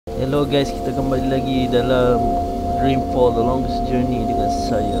Hello guys, kita kembali lagi dalam DreamFall The Longest Journey dengan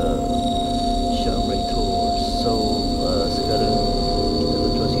saya So sekarang kita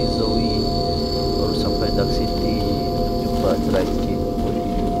ketua si Zoe baru sampai Dark City untuk jumpa terakhir boleh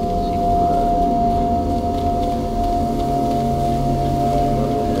simpulan baru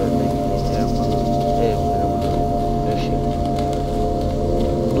dia naik airship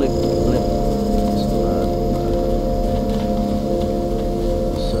blip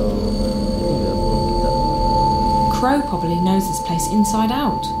Crow probably knows this place inside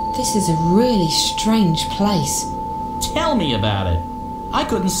out. This is a really strange place. Tell me about it. I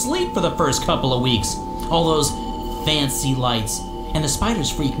couldn't sleep for the first couple of weeks. All those fancy lights, and the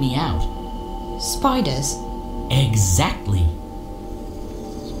spiders freak me out. Spiders? Exactly.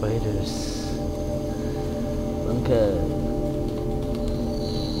 Spiders. Okay.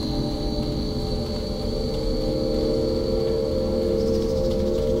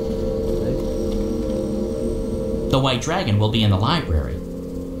 The White Dragon will be in the library.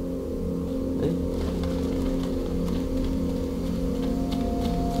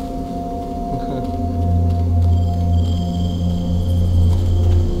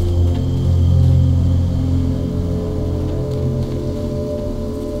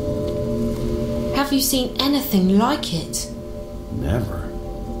 Have you seen anything like it? Never.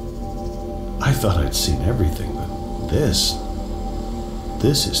 I thought I'd seen everything, but this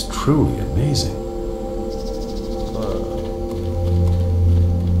is truly amazing.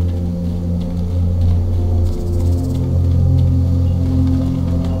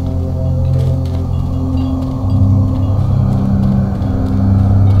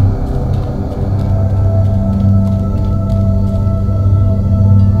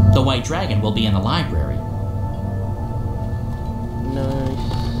 The White Dragon will be in the library. Nice.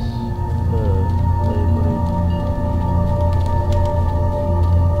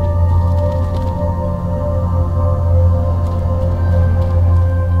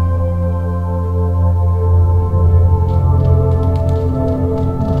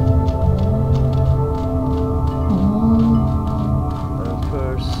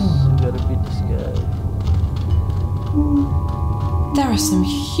 First, you gotta beat this guy. There are some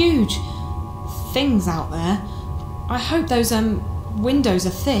huge things out there. I hope those windows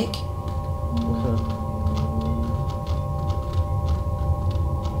are thick.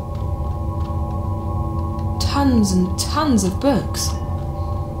 Tons and tons of books.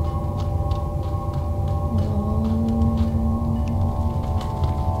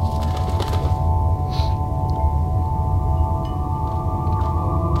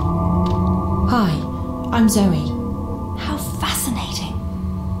 Hi, I'm Zoe. How fascinating.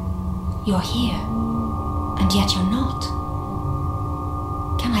 You're here, and yet you're not.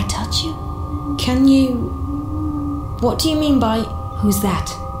 Can I touch you? Can you... What do you mean by... Who's that?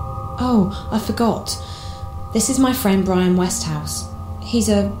 Oh, I forgot. This is my friend Brian Westhouse. He's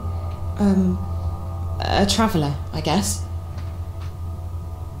a traveller, I guess.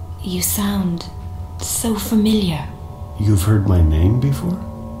 You sound so familiar. You've heard my name before?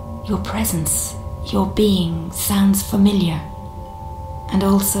 Your presence, your being sounds familiar. And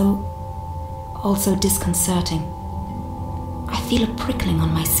also disconcerting. I feel a prickling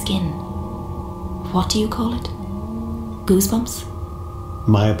on my skin. What do you call it? Goosebumps?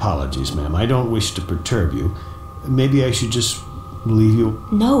 My apologies, ma'am. I don't wish to perturb you. Maybe I should just leave you...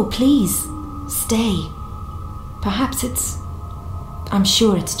 No, please. Stay. Perhaps I'm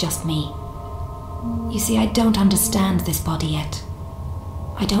sure it's just me. You see, I don't understand this body yet.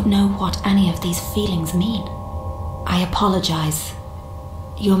 I don't know what any of these feelings mean. I apologize.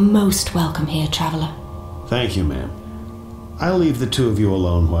 You're most welcome here, traveller. Thank you, ma'am. I'll leave the two of you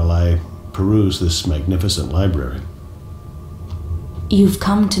alone while I peruse this magnificent library. You've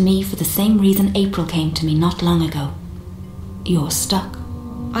come to me for the same reason April came to me not long ago. You're stuck.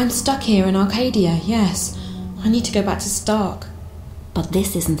 I'm stuck here in Arcadia, yes. I need to go back to Stark. But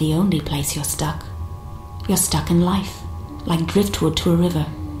this isn't the only place you're stuck. You're stuck in life, like driftwood to a river.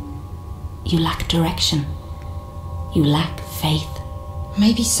 You lack direction. You lack faith.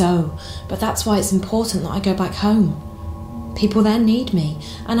 Maybe so, but that's why it's important that I go back home. People there need me,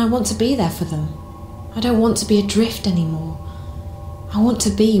 and I want to be there for them. I don't want to be adrift anymore. I want to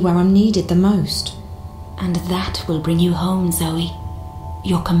be where I'm needed the most. And that will bring you home, Zoe.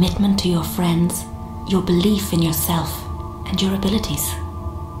 Your commitment to your friends, your belief in yourself and your abilities.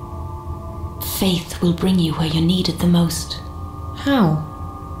 Faith will bring you where you're needed the most. How?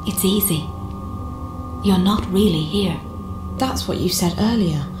 It's easy. You're not really here. That's what you said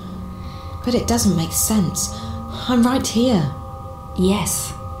earlier. But it doesn't make sense. I'm right here.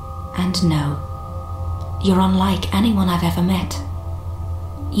 Yes and no. You're unlike anyone I've ever met.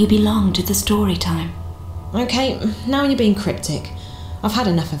 You belong to the story time. Okay, now you're being cryptic. I've had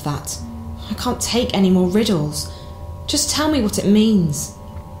enough of that. I can't take any more riddles. Just tell me what it means.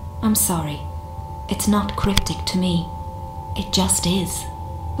 I'm sorry. It's not cryptic to me. It just is.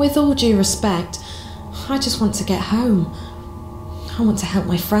 With all due respect, I just want to get home. I want to help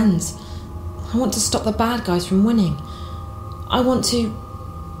my friends. I want to stop the bad guys from winning. I want to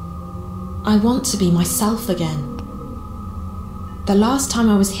be myself again. The last time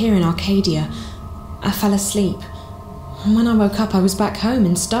I was here in Arcadia, I fell asleep. And when I woke up, I was back home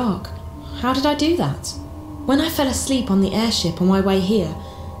in Stark. How did I do that? When I fell asleep on the airship on my way here,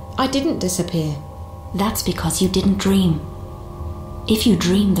 I didn't disappear. That's because you didn't dream. If you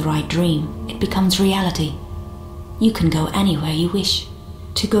dream the right dream, it becomes reality. You can go anywhere you wish.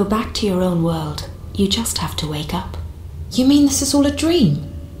 To go back to your own world, you just have to wake up. You mean this is all a dream?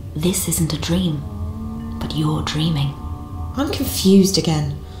 This isn't a dream, but you're dreaming. I'm confused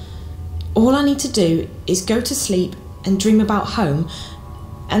again. All I need to do is go to sleep and dream about home,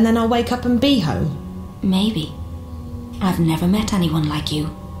 and then I'll wake up and be home. Maybe. I've never met anyone like you.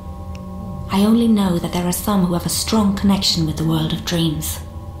 I only know that there are some who have a strong connection with the world of dreams.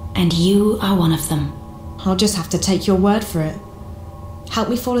 And you are one of them. I'll just have to take your word for it. Help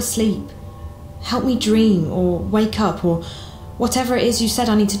me fall asleep. Help me dream or wake up or whatever it is you said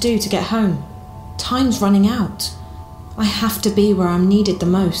I need to do to get home. Time's running out. I have to be where I'm needed the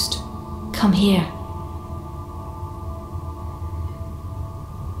most. Come here.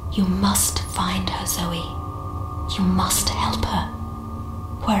 You must find her, Zoe. You must help her.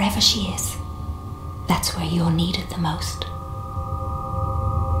 Wherever she is. That's where you're needed the most.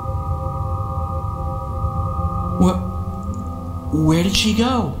 Where did she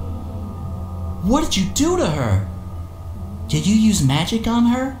go? What did you do to her? Did you use magic on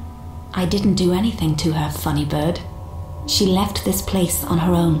her? I didn't do anything to her, funny bird. She left this place on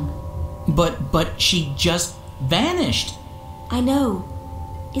her own. But she just vanished. I know.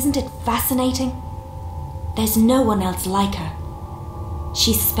 Isn't it fascinating? There's no one else like her.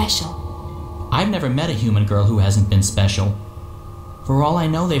 She's special. I've never met a human girl who hasn't been special. For all I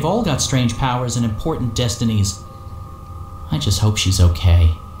know, they've all got strange powers and important destinies. I just hope she's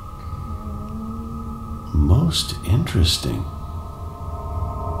okay. Most interesting.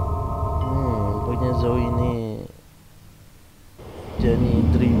 Rupanya Zoe ni jadi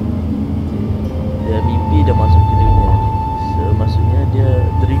dream. Dia mimpi dah masuk ke dunia ni. Maksudnya dia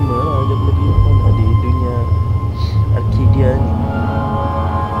dreamer lah. Dia boleh bilang di dunia Arcadia ni.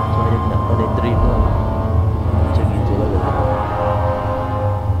 So dia kena pandai dream lah. Macam itulah kata.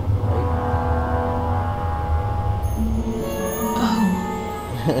 Oh.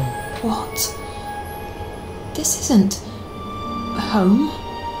 What? This isn't home.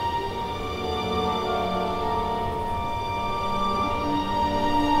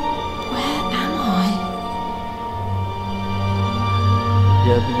 Where am I?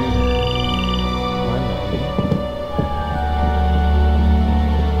 Dia pergi mana ni?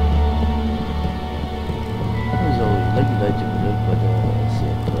 Zoe lagi laju daripada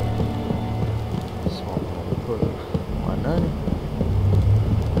Seattle. Apa? Mana ni?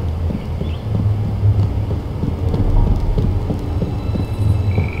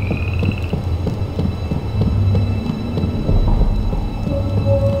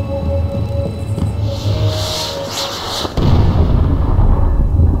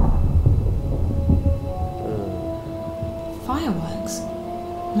 Fireworks.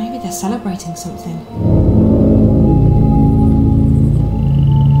 Maybe they're celebrating something.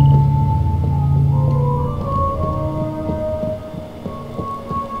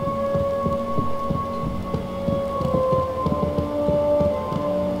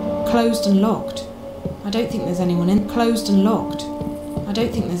 Closed and locked. I don't think there's anyone in. Closed and locked. I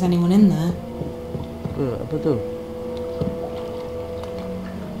don't think there's anyone in there. Apa tu?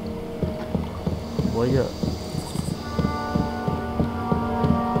 Buaya.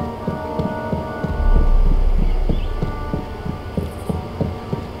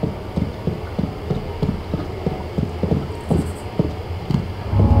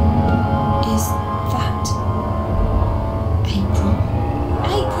 Is that April?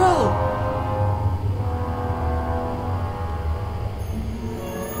 April!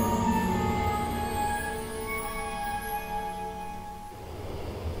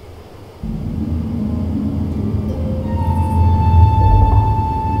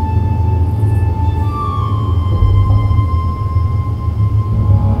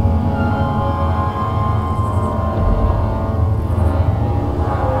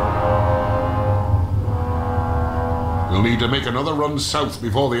 You'll need to make another run south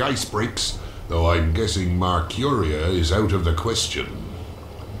before the ice breaks, though I'm guessing Mercuria is out of the question.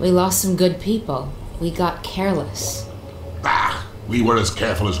 We lost some good people. We got careless. We were as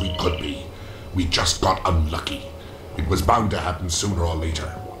careful as we could be. We just got unlucky. It was bound to happen sooner or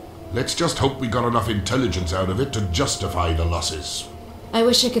later. Let's just hope we got enough intelligence out of it to justify the losses. I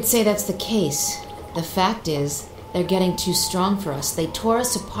wish I could say that's the case. The fact is, they're getting too strong for us. They tore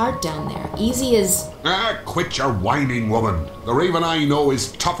us apart down there. Easy as... Quit your whining, woman. The Raven I know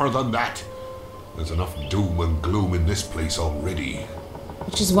is tougher than that. There's enough doom and gloom in this place already.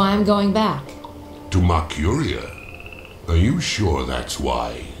 Which is why I'm going back. To Mercuria? Are you sure that's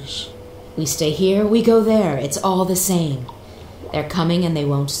wise? We stay here, we go there. It's all the same. They're coming and they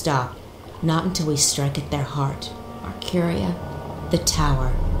won't stop. Not until we strike at their heart. Mercuria, the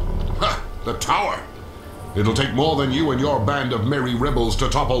tower. Ha! The tower! It'll take more than you and your band of merry rebels to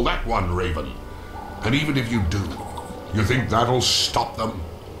topple that one, Raven. And even if you do, you think that'll stop them?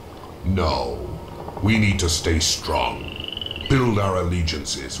 No. We need to stay strong. Build our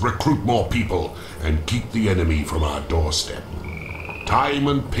allegiances, recruit more people, and keep the enemy from our doorstep. Time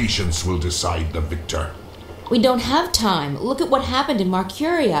and patience will decide the victor. We don't have time. Look at what happened in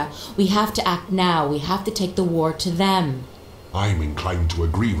Mercuria. We have to act now. We have to take the war to them. I'm inclined to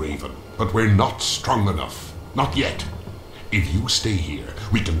agree, Raven, but we're not strong enough. Not yet. If you stay here,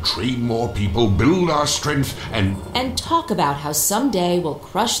 we can train more people, build our strength, and talk about how someday we'll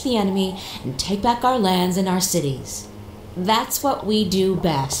crush the enemy and take back our lands and our cities. That's what we do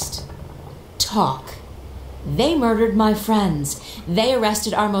best. Talk. They murdered my friends. They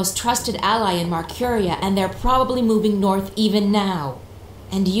arrested our most trusted ally in Mercuria, and they're probably moving north even now.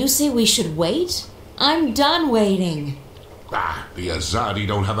 And you say we should wait? I'm done waiting. The Azadi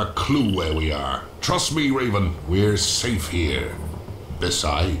don't have a clue where we are. Trust me, Raven, we're safe here.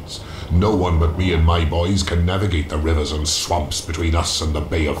 Besides, no one but me and my boys can navigate the rivers and swamps between us and the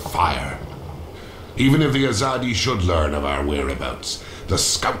Bay of Fire. Even if the Azadi should learn of our whereabouts, the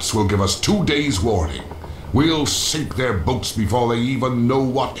scouts will give us 2 days' warning. We'll sink their boats before they even know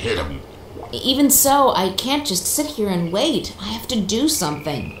what hit them. Even so, I can't just sit here and wait. I have to do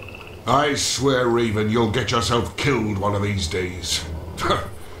something. I swear, Raven, you'll get yourself killed one of these days.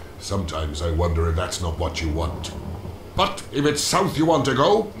 Sometimes I wonder if that's not what you want. But if it's south you want to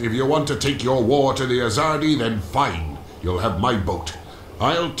go, if you want to take your war to the Azadi, then fine. You'll have my boat.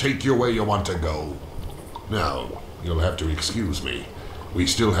 I'll take you where you want to go. Now, you'll have to excuse me. We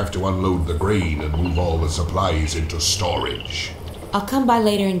still have to unload the grain and move all the supplies into storage. I'll come by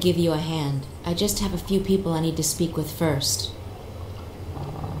later and give you a hand. I just have a few people I need to speak with first.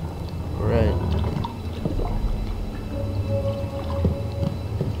 Alright.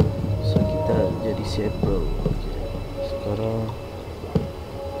 So kita jadi si April. Sekarang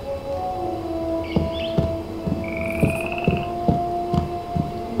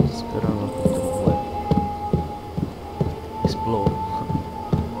apa kita buat? Explore.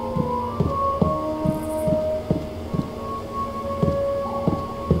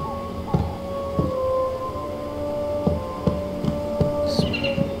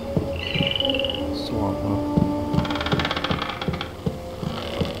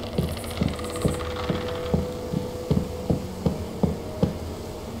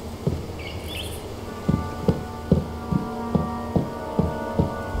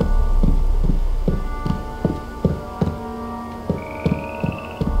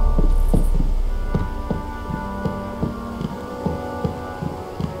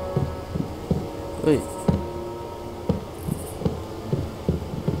 Wait.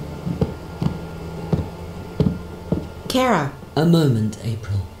 Kara. A moment,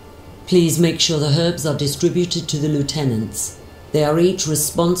 April. Please make sure the herbs are distributed to the lieutenants. They are each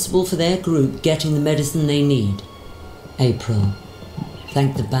responsible for their group getting the medicine they need. April,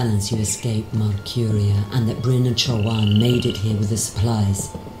 thank the balance you escaped Mercuria and that Bryn and Chawan made it here with the supplies.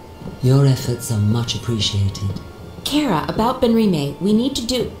 Your efforts are much appreciated. Kara, about Benrime, we need to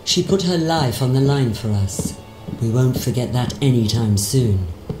do... She put her life on the line for us. We won't forget that anytime soon.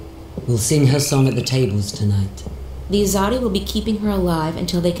 We'll sing her song at the tables tonight. The Azadi will be keeping her alive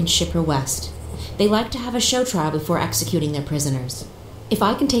until they can ship her west. They like to have a show trial before executing their prisoners. If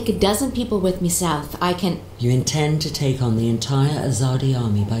I can take 12 people with me south, I can... You intend to take on the entire Azadi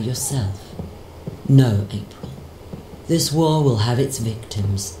army by yourself? No, April. This war will have its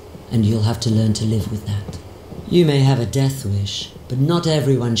victims, and you'll have to learn to live with that. You may have a death wish, but not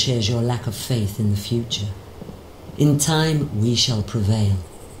everyone shares your lack of faith in the future. In time, we shall prevail.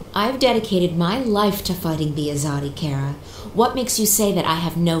 I've dedicated my life to fighting the Azadi, Kara. What makes you say that I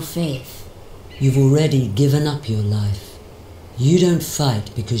have no faith? You've already given up your life. You don't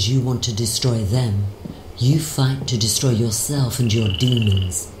fight because you want to destroy them. You fight to destroy yourself and your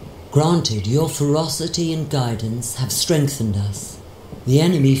demons. Granted, your ferocity and guidance have strengthened us, The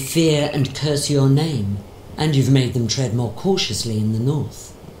enemy fear and curse your name, and you've made them tread more cautiously in the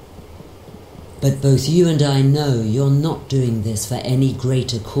north. But both you and I know you're not doing this for any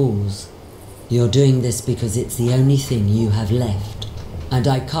greater cause. You're doing this because it's the only thing you have left. And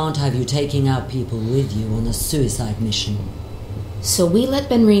I can't have you taking our people with you on a suicide mission. So we let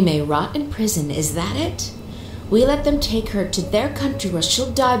Benrime rot in prison, is that it? We let them take her to their country where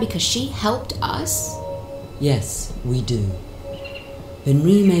she'll die because she helped us? Yes, we do.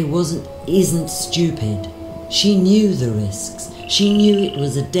 Benrime isn't stupid. She knew the risks. She knew it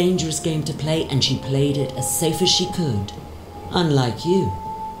was a dangerous game to play, and she played it as safe as she could. Unlike you.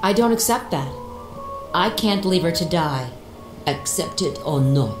 I don't accept that. I can't leave her to die. Accept it or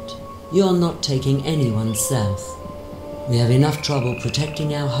not, you're not taking anyone south. We have enough trouble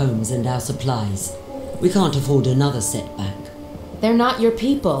protecting our homes and our supplies. We can't afford another setback. They're not your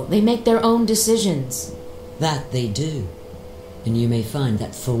people. They make their own decisions. That they do. And you may find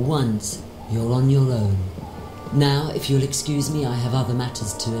that for once, you're on your own. Now, if you'll excuse me, I have other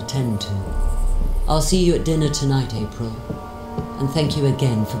matters to attend to. I'll see you at dinner tonight, April. And thank you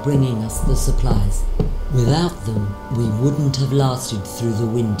again for bringing us the supplies. Without them, we wouldn't have lasted through the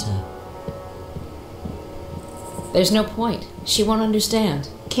winter. There's no point. She won't understand.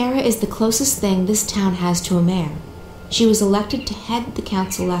 Kara is the closest thing this town has to a mayor. She was elected to head the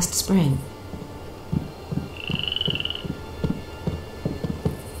council last spring.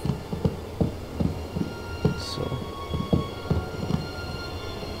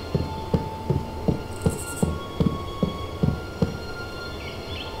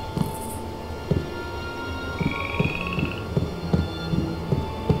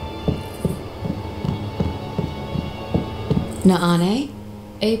 Naane?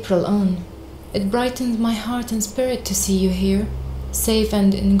 April on. It brightened my heart and spirit to see you here, safe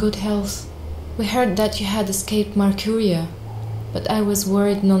and in good health. We heard that you had escaped Marcuria, but I was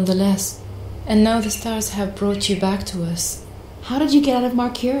worried nonetheless. And now the stars have brought you back to us. How did you get out of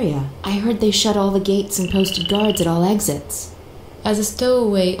Marcuria? I heard they shut all the gates and posted guards at all exits. As a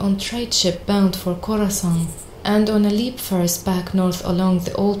stowaway on trade ship bound for Khorasan, and on a leap first back north along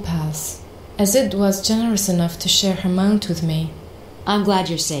the old paths. Azid was generous enough to share her mount with me. I'm glad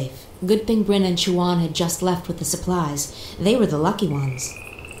you're safe. Good thing Bryn and Chuan had just left with the supplies. They were the lucky ones.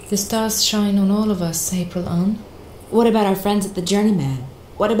 The stars shine on all of us, April on. What about our friends at the Journeyman?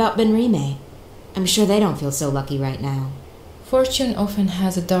 What about Benrime? I'm sure they don't feel so lucky right now. Fortune often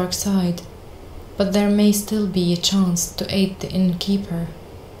has a dark side, but there may still be a chance to aid the innkeeper.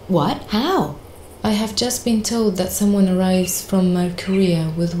 What? How? I have just been told that someone arrives from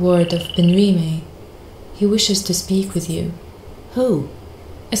Marcuria with word of Benrime. He wishes to speak with you. Who?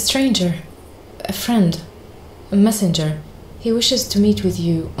 A stranger. A friend. A messenger. He wishes to meet with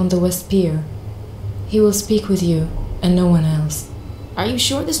you on the West Pier. He will speak with you and no one else. Are you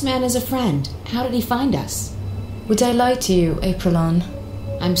sure this man is a friend? How did he find us? Would I lie to you, Aprilon?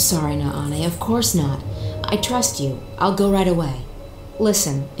 I'm sorry, Naane. Of course not. I trust you. I'll go right away.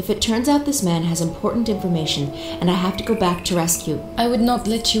 Listen, if it turns out this man has important information and I have to go back to rescue... I would not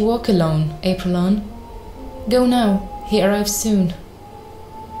let you walk alone, Aprilon. Go now. He arrives soon.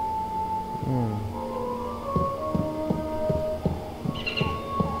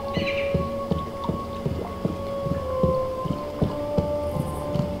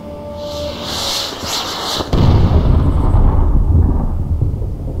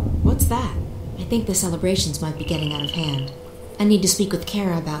 What's that? I think the celebrations might be getting out of hand. I need to speak with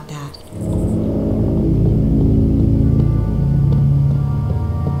Kara about that.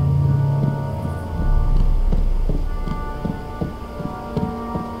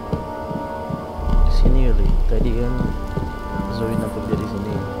 Sini kali. Tadi kan Zoe nak kerja di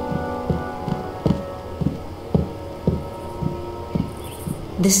sini.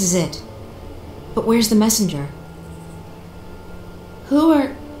 This is it. But where's the messenger? Who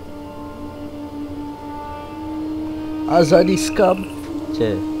are... Azadi scum.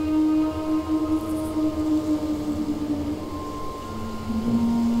 Cik.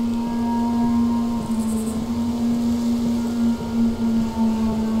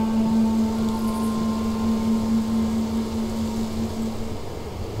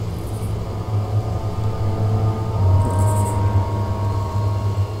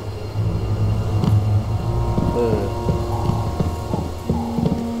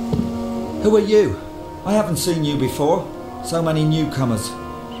 Who are you? I haven't seen you before. So many newcomers.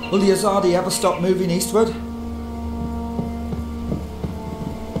 Will the Azadi ever stop moving eastward?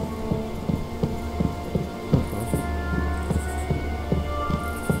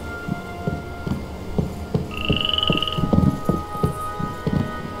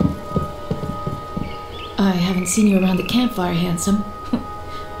 I haven't seen you around the campfire, handsome.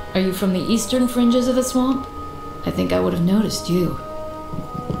 Are you from the eastern fringes of the swamp? I think I would have noticed you.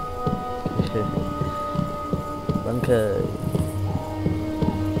 Bangkai.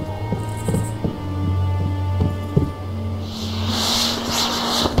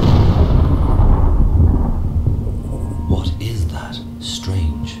 What is that?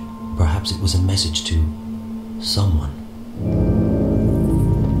 Strange. Perhaps it was a message to someone.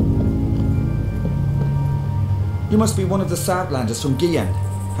 You must be one of the Southlanders from Gien.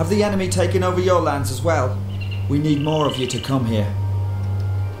 Have the enemy taken over your lands as well? We need more of you to come here.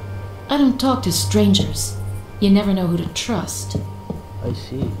 I don't talk to strangers. You never know who to trust. I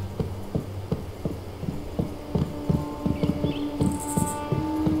see.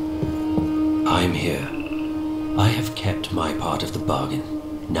 I'm here. I have kept my part of the bargain.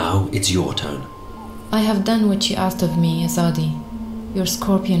 Now it's your turn. I have done what you asked of me, Azadi. Your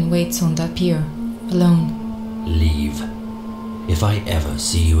scorpion waits on that pier, alone. Leave. If I ever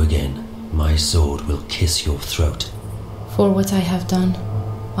see you again, my sword will kiss your throat. For what I have done,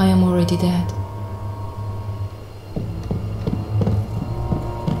 I am already dead.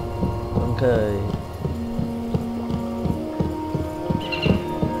 Bangkai.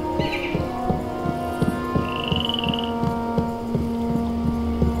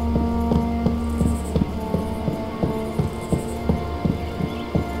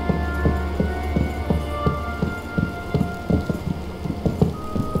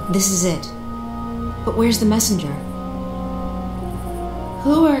 This is it. But where's the messenger?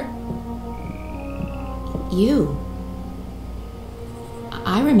 Who are... You?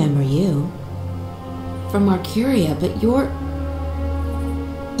 I remember you. From Marcuria, but you're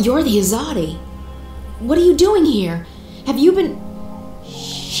the Azadi. What are you doing here? Have you been...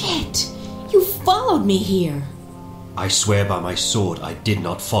 Shit! You followed me here. I swear by my sword I did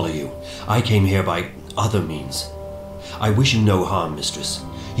not follow you. I came here by other means. I wish you no harm, mistress.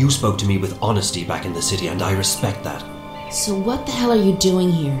 You spoke to me with honesty back in the city, and I respect that. So what the hell are you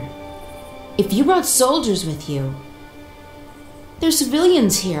doing here? If you brought soldiers with you... There's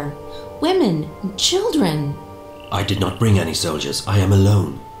civilians here. Women, children. I did not bring any soldiers. I am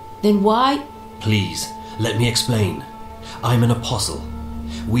alone. Then why... Please, let me explain. I'm an apostle.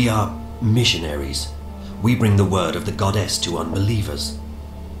 We are missionaries. We bring the word of the goddess to unbelievers.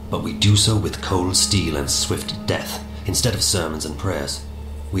 But we do so with cold steel and swift death, instead of sermons and prayers.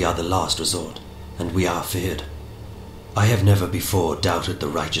 We are the last resort, and we are feared. I have never before doubted the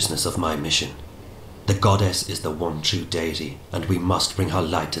righteousness of my mission. The goddess is the one true deity, and we must bring her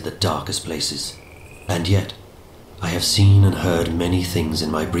light to the darkest places. And yet, I have seen and heard many things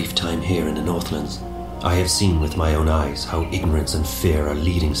in my brief time here in the Northlands. I have seen with my own eyes how ignorance and fear are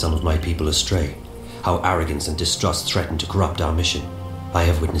leading some of my people astray, how arrogance and distrust threaten to corrupt our mission. I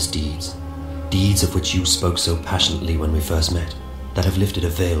have witnessed deeds of which you spoke so passionately when we first met, that have lifted a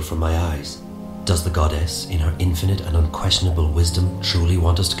veil from my eyes. Does the goddess, in her infinite and unquestionable wisdom, truly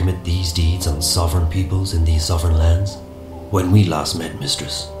want us to commit these deeds on sovereign peoples in these sovereign lands? When we last met,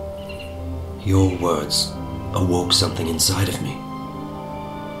 mistress, your words awoke something inside of me.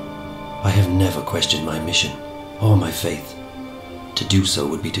 I have never questioned my mission or my faith. To do so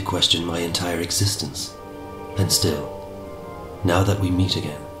would be to question my entire existence. And still, now that we meet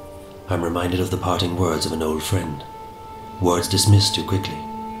again, I'm reminded of the parting words of an old friend. Words dismissed too quickly,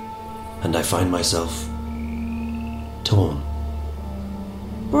 and I find myself torn.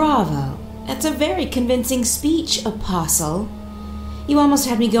 Bravo. That's a very convincing speech, Apostle. You almost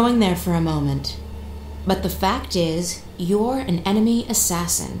had me going there for a moment. But the fact is, you're an enemy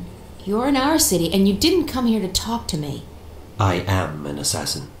assassin. You're in our city, and you didn't come here to talk to me. I am an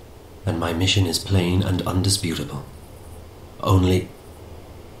assassin, and my mission is plain and undisputable. Only...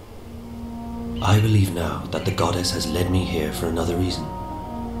 I believe now that the goddess has led me here for another reason.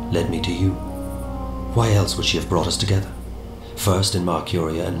 Led me to you. Why else would she have brought us together? First in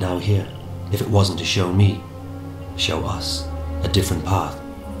Marcuria and now here, if it wasn't to show me, show us, a different path.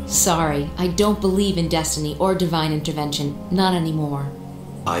 Sorry, I don't believe in destiny or divine intervention. Not anymore.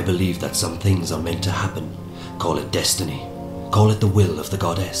 I believe that some things are meant to happen. Call it destiny. Call it the will of the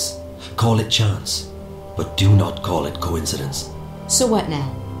goddess. Call it chance. But do not call it coincidence. So what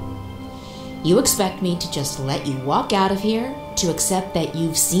now? You expect me to just let you walk out of here, to accept that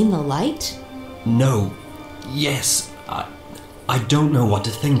you've seen the light? No. Yes. I don't know what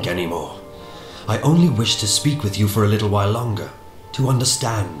to think anymore. I only wish to speak with you for a little while longer, to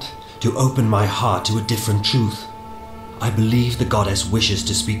understand, to open my heart to a different truth. I believe the goddess wishes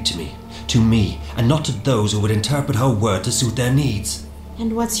to speak to me, and not to those who would interpret her word to suit their needs.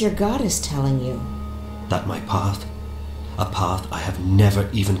 And what's your goddess telling you? That my path, a path I have never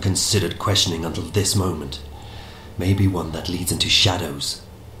even considered questioning until this moment, may be one that leads into shadows,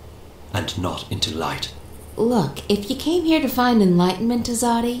 and not into light. Look, if you came here to find enlightenment,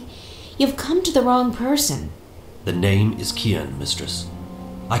 Azadi, you've come to the wrong person. The name is Kian, mistress.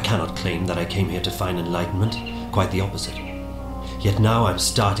 I cannot claim that I came here to find enlightenment, quite the opposite. Yet now I'm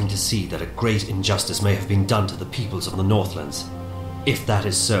starting to see that a great injustice may have been done to the peoples of the Northlands. If that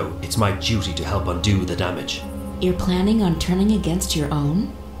is so, it's my duty to help undo the damage. You're planning on turning against your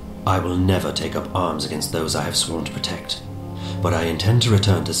own? I will never take up arms against those I have sworn to protect. But I intend to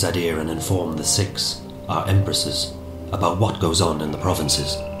return to Zadir and inform the Six, our empresses, about what goes on in the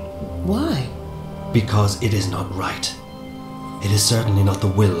provinces. Why? Because it is not right. It is certainly not the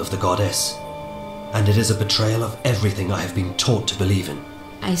will of the goddess. And it is a betrayal of everything I have been taught to believe in.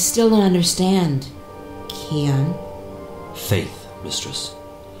 I still don't understand, Kian. Faith, mistress.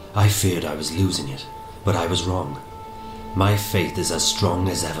 I feared I was losing it, but I was wrong. My faith is as strong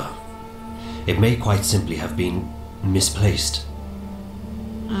as ever. It may quite simply have been misplaced.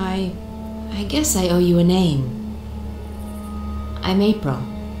 I guess I owe you a name. I'm April.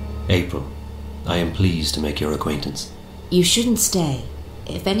 April, I am pleased to make your acquaintance. You shouldn't stay.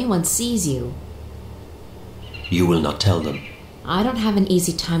 If anyone sees you... You will not tell them. I don't have an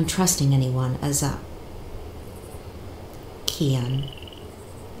easy time trusting anyone as a... Kian.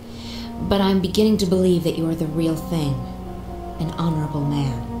 But I'm beginning to believe that you're the real thing. An honorable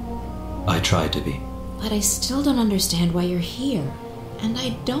man. I try to be. But I still don't understand why you're here. And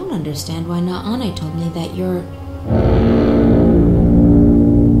I don't understand why Naane told me that you're...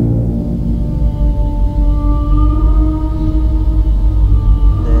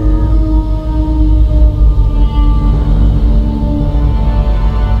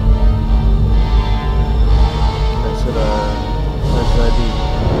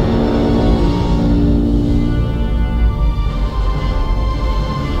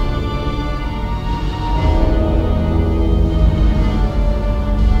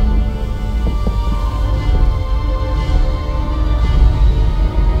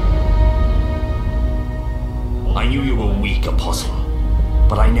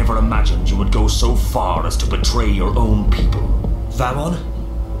 So far as to betray your own people. Vamon?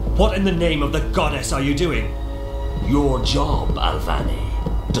 What in the name of the goddess are you doing? Your job,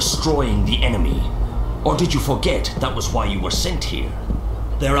 Alvane. Destroying the enemy. Or did you forget that was why you were sent here?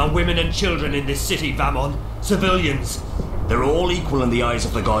 There are women and children in this city, Vamon. Civilians. They're all equal in the eyes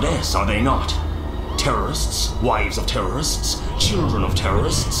of the goddess, are they not? Terrorists, wives of terrorists, children of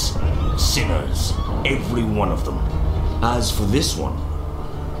terrorists. Sinners. Every one of them. As for this one,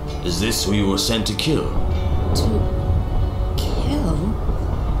 is this who you were sent to kill? To kill?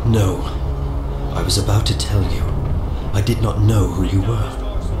 No. I was about to tell you. I did not know who you were.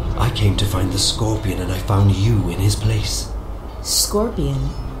 I came to find the Scorpion and I found you in his place. Scorpion?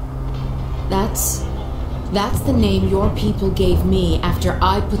 That's the name your people gave me after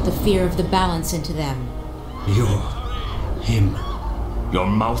I put the fear of the balance into them. You're... him. Your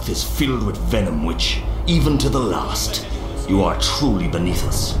mouth is filled with venom which, even to the last, you are truly beneath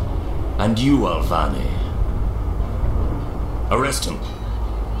us. And you, Alvane. Arrest him.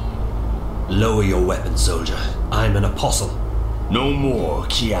 Lower your weapon, soldier. I'm an apostle. No more,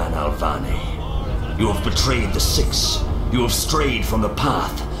 Kian Alvane. You have betrayed the Six. You have strayed from the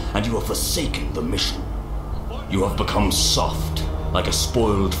path, and you have forsaken the mission. You have become soft, like a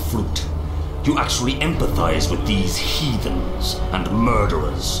spoiled fruit. You actually empathize with these heathens and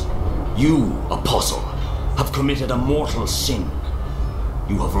murderers. You, apostle, have committed a mortal sin.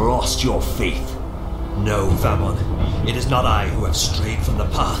 You have lost your faith. No, Vamon. It is not I who have strayed from the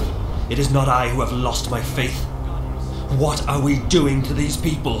path. It is not I who have lost my faith. What are we doing to these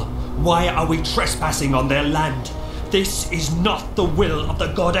people? Why are we trespassing on their land? This is not the will of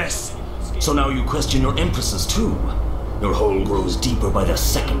the goddess. So now you question your empresses too. Your hole grows deeper by the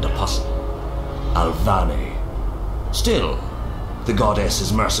second apostle. Alvane. Still, the goddess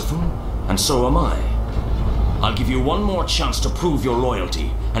is merciful, and so am I. I'll give you one more chance to prove your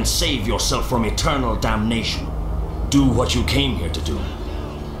loyalty and save yourself from eternal damnation. Do what you came here to do.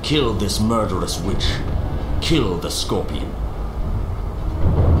 Kill this murderous witch. Kill the Scorpion.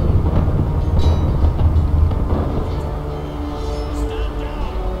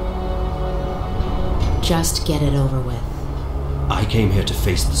 Just get it over with. I came here to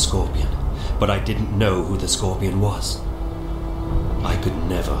face the Scorpion, but I didn't know who the Scorpion was. I could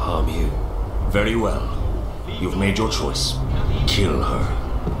never harm you. Very well. You've made your choice. Kill her.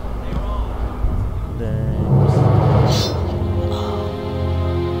 No.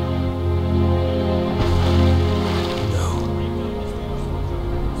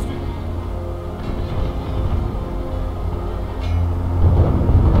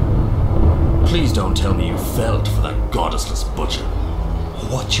 Please don't tell me you felt for that goddessless butcher.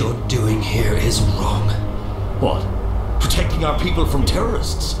 what you're doing here is wrong. What? Protecting our people from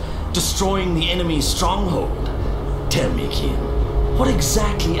terrorists? Destroying the enemy's stronghold? Tell me, Kian, what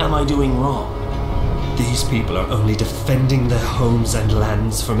exactly am I doing wrong? These people are only defending their homes and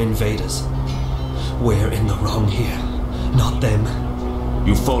lands from invaders. We're in the wrong here, not them.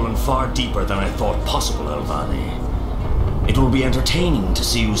 You've fallen far deeper than I thought possible, Alvani. It will be entertaining to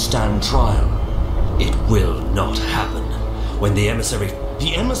see you stand trial. It will not happen. When the emissary...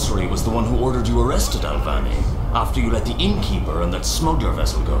 The emissary was the one who ordered you arrested, Alvani, after you let the innkeeper and that smuggler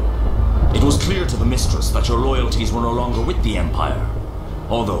vessel go. It was clear to the mistress that your loyalties were no longer with the Empire.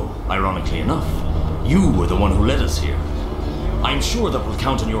 Although, ironically enough, you were the one who led us here. I'm sure that will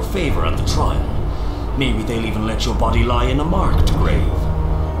count in your favor at the trial. Maybe they'll even let your body lie in a marked grave.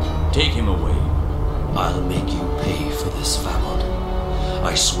 Take him away. I'll make you pay for this, Vamon.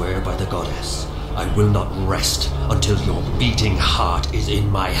 I swear by the goddess, I will not rest until your beating heart is in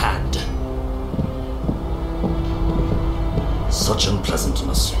my hand. Such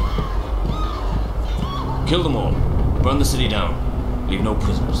unpleasantness. Kill them all. Burn the city down. Leave no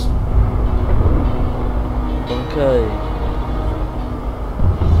prisoners. Okay.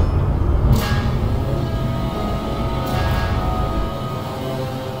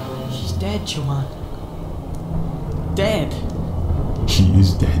 She's dead, Chuan. Dead. She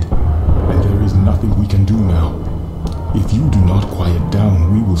is dead, and there is nothing we can do now. If you do not quiet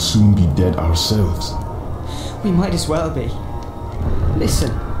down, we will soon be dead ourselves. We might as well be.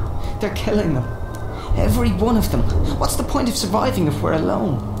 Listen, they're killing them. Every one of them. What's the point of surviving if we're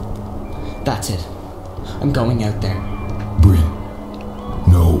alone? That's it. I'm going out there. Bryn.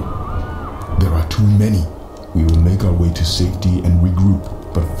 No. There are too many. We will make our way to safety and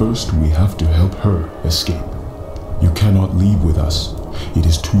regroup, but first we have to help her escape. You cannot leave with us. It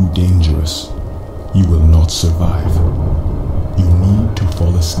is too dangerous. You will not survive. You need to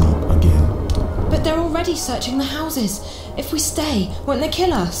fall asleep again. But they're already searching the houses. If we stay, won't they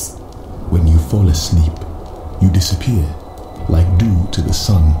kill us? When you fall asleep, you disappear, like dew to the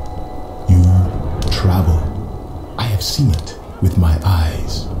sun. You travel. I have seen it with my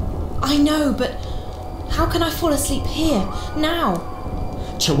eyes. I know, but how can I fall asleep here, now?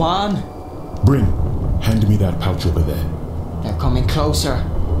 Chuan! Bryn, hand me that pouch over there. They're coming closer.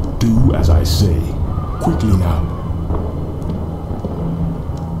 Do as I say. Quickly now.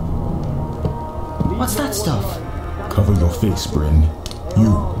 What's that stuff? Cover your face, Bryn.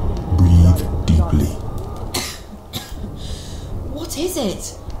 You breathe deeply. What is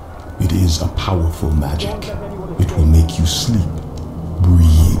it? It is a powerful magic. It will make you sleep.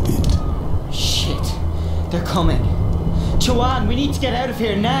 Breathe it. Shit. They're coming. Chuan, we need to get out of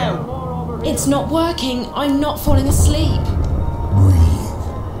here now. It's not working. I'm not falling asleep.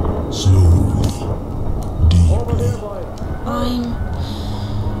 Breathe. Slowly. Deeply. I'm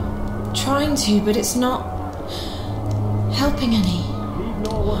trying to, but it's not helping any.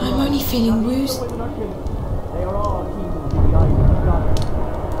 I'm only feeling woozy.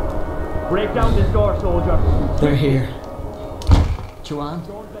 Break down this door, soldier. They're here. Chuan?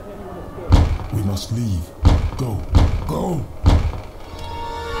 We must leave. Go. Go.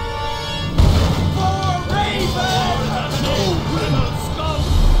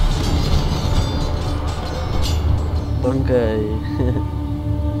 Okay.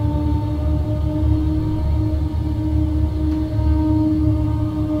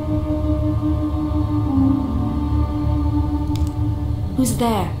 Who's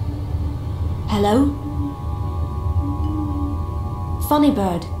there? Hello? Funny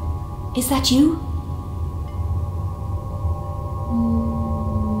Bird, is that you?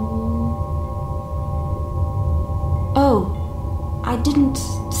 Oh, I didn't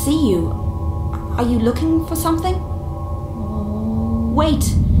see you. Are you looking for something?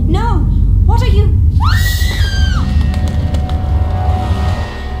 Wait, no! What are you?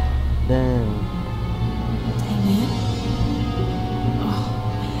 Damn. Damien? Oh,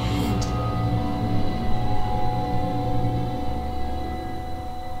 my head.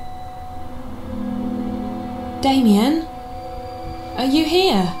 Damien? Are you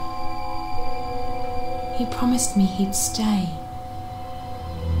here? He promised me he'd stay.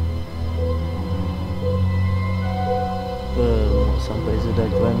 Sampai sudah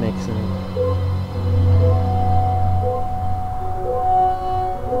climax ni.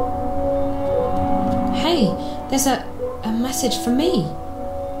 Hey, there's a message for me.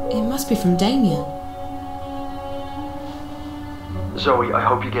 It must be from Damien. Zoe, I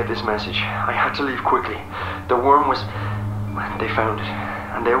hope you get this message. I had to leave quickly. The worm was... They found it,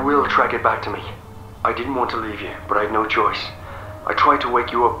 and they will track it back to me. I didn't want to leave you, but I had no choice. I tried to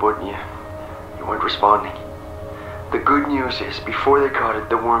wake you up, but you weren't responding. The good news is, before they caught it,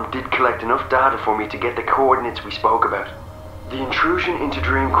 the worm did collect enough data for me to get the coordinates we spoke about. The intrusion into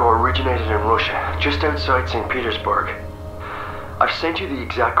DreamFall originated in Russia, just outside St. Petersburg. I've sent you the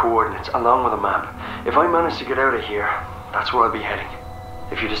exact coordinates, along with a map. If I manage to get out of here, that's where I'll be heading.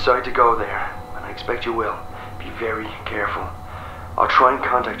 If you decide to go there, and I expect you will, be very careful. I'll try and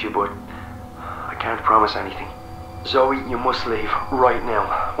contact you, but I can't promise anything. Zoe, you must leave, right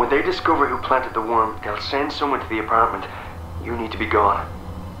now. When they discover who planted the worm, they'll send someone to the apartment. You need to be gone.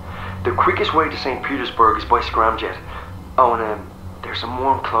 The quickest way to St. Petersburg is by scramjet. Oh, and there's some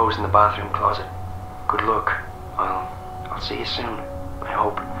warm clothes in the bathroom closet. Good luck. I'll see you soon, I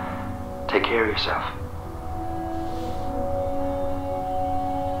hope. Take care of yourself.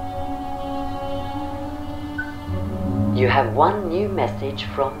 You have one new message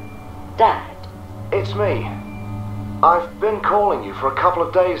from Dad. It's me. I've been calling you for a couple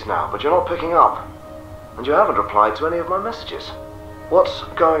of days now, but you're not picking up. And you haven't replied to any of my messages. What's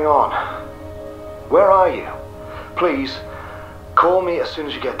going on? Where are you? Please, call me as soon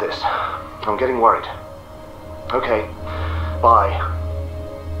as you get this. I'm getting worried. Okay, bye.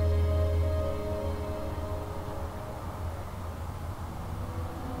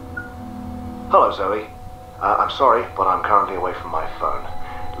 Hello, Zoe. I'm sorry, but I'm currently away from my phone.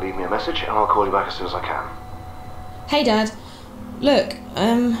 Leave me a message and I'll call you back as soon as I can. Hey, Dad. Look,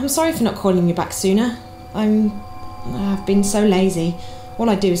 I'm sorry for not calling you back sooner. I've been so lazy. All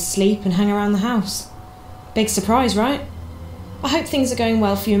I do is sleep and hang around the house. Big surprise, right? I hope things are going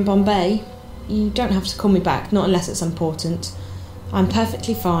well for you in Bombay. You don't have to call me back, not unless it's important. I'm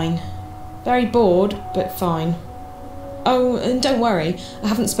perfectly fine. Very bored, but fine. Oh, and don't worry, I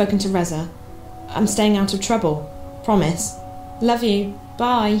haven't spoken to Reza. I'm staying out of trouble. Promise. Love you.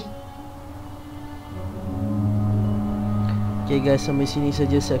 Bye. Okay guys, sampai sini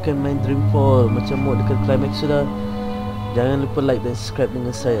saja saya akan main DreamFall. Macam mod dekat climax sudah. Jangan lupa like dan subscribe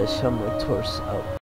dengan saya, Shamrock Tours out.